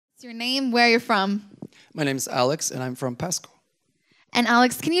What's your name, where you're from? My name is Alex, and I'm from Pasco. And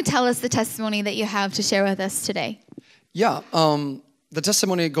Alex, can you tell us the testimony that you have to share with us today? Yeah, the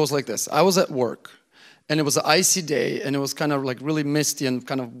testimony goes like this. I was at work, and it was an icy day, and it was kind of like really misty and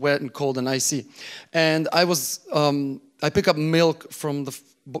kind of wet and cold and icy. And I pick up milk from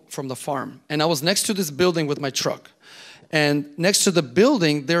the farm, and I was next to this building with my truck. And next to the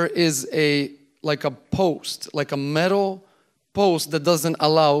building, there is a post, like a metal post that doesn't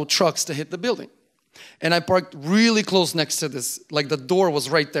allow trucks to hit the building. And I parked really close next to this, like the door was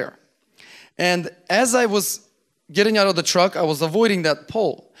right there. And as I was getting out of the truck, I was avoiding that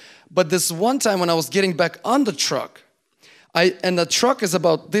pole. But this one time when I was getting back on the truck, and the truck is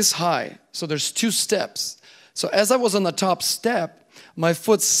about this high, so there's 2 steps. So as I was on the top step, my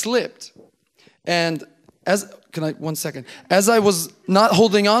foot slipped. And as I was not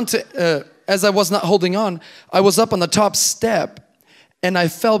holding on, I was up on the top step, and I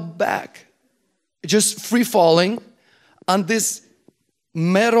fell back, just free falling on this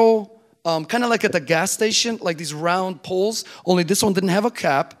metal, kind of like at the gas station, like these round poles, only this one didn't have a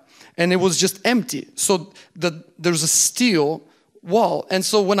cap, and it was just empty. So there's a steel wall. And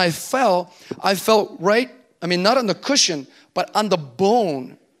so when I fell right, not on the cushion, but on the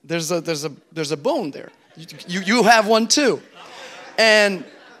bone. There's a bone there. You have one too. And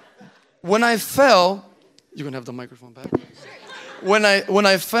when I fell, you can have the microphone back. When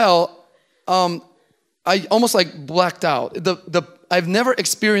I fell, I almost like blacked out. I've never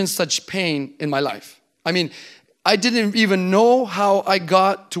experienced such pain in my life. I didn't even know how I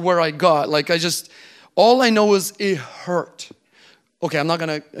got to where I got. All I know is it hurt. Okay,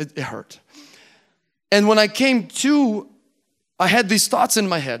 it hurt. And when I came to, I had these thoughts in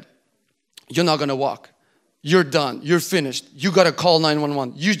my head. You're not gonna walk. You're done. You're finished. You gotta call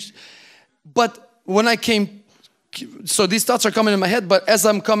 911. But when I came, so these thoughts are coming in my head, but as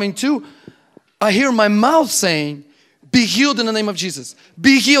I'm coming to, I hear my mouth saying, be healed in the name of Jesus.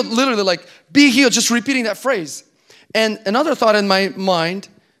 Be healed, literally like, be healed, just repeating that phrase. And another thought in my mind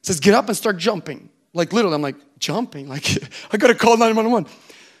says, get up and start jumping. Like literally, I'm like, jumping? Like, I gotta call 911.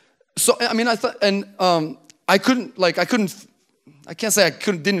 So, I thought, and I can't say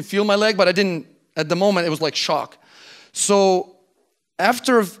didn't feel my leg, but I didn't, at the moment, it was like shock. So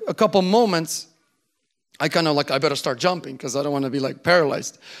after a couple moments, I kind of I better start jumping because I don't want to be like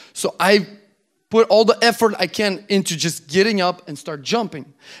paralyzed. So I put all the effort I can into just getting up and start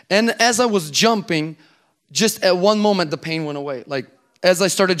jumping. And as I was jumping, just at one moment, the pain went away. Like as I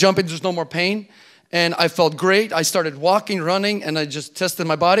started jumping, there's no more pain. And I felt great. I started walking, running, and I just tested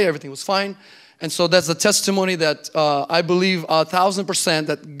my body. Everything was fine. And so that's a testimony that I believe 1,000%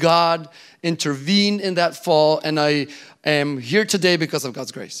 that God intervened in that fall. And I am here today because of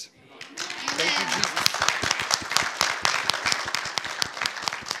God's grace. Thank you, Jesus.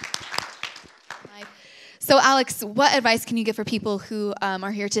 So Alex, what advice can you give for people who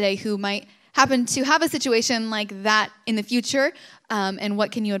are here today who might happen to have a situation like that in the future? And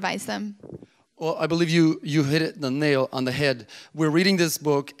what can you advise them? Well, I believe you hit the nail on the head. We're reading this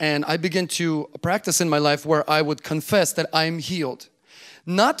book, and I began to practice in my life where I would confess that I am healed.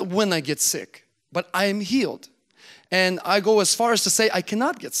 Not when I get sick, but I am healed. And I go as far as to say I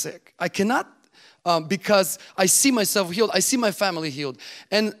cannot get sick. I cannot because I see myself healed. I see my family healed.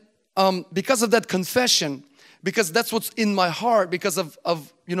 And because of that confession, because that's what's in my heart, because of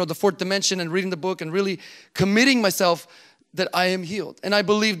the fourth dimension and reading the book and really committing myself that I am healed. And I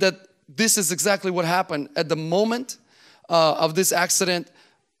believe that this is exactly what happened. At the moment of this accident,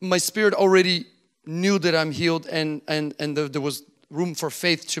 my spirit already knew that I'm healed, and there was room for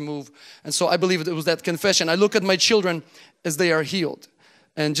faith to move. And so I believe it was that confession. I look at my children as they are healed.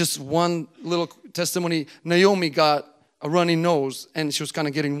 And just one little testimony, Naomi got a runny nose, and she was kind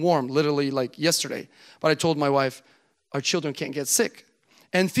of getting warm, literally like yesterday. But I told my wife, our children can't get sick.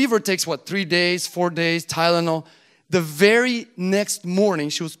 And fever takes, 3 days, 4 days, Tylenol. The very next morning,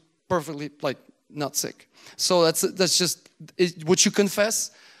 she was perfectly not sick. So that's just what you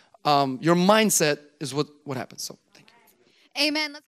confess. Your mindset is what happens. So thank you. Amen.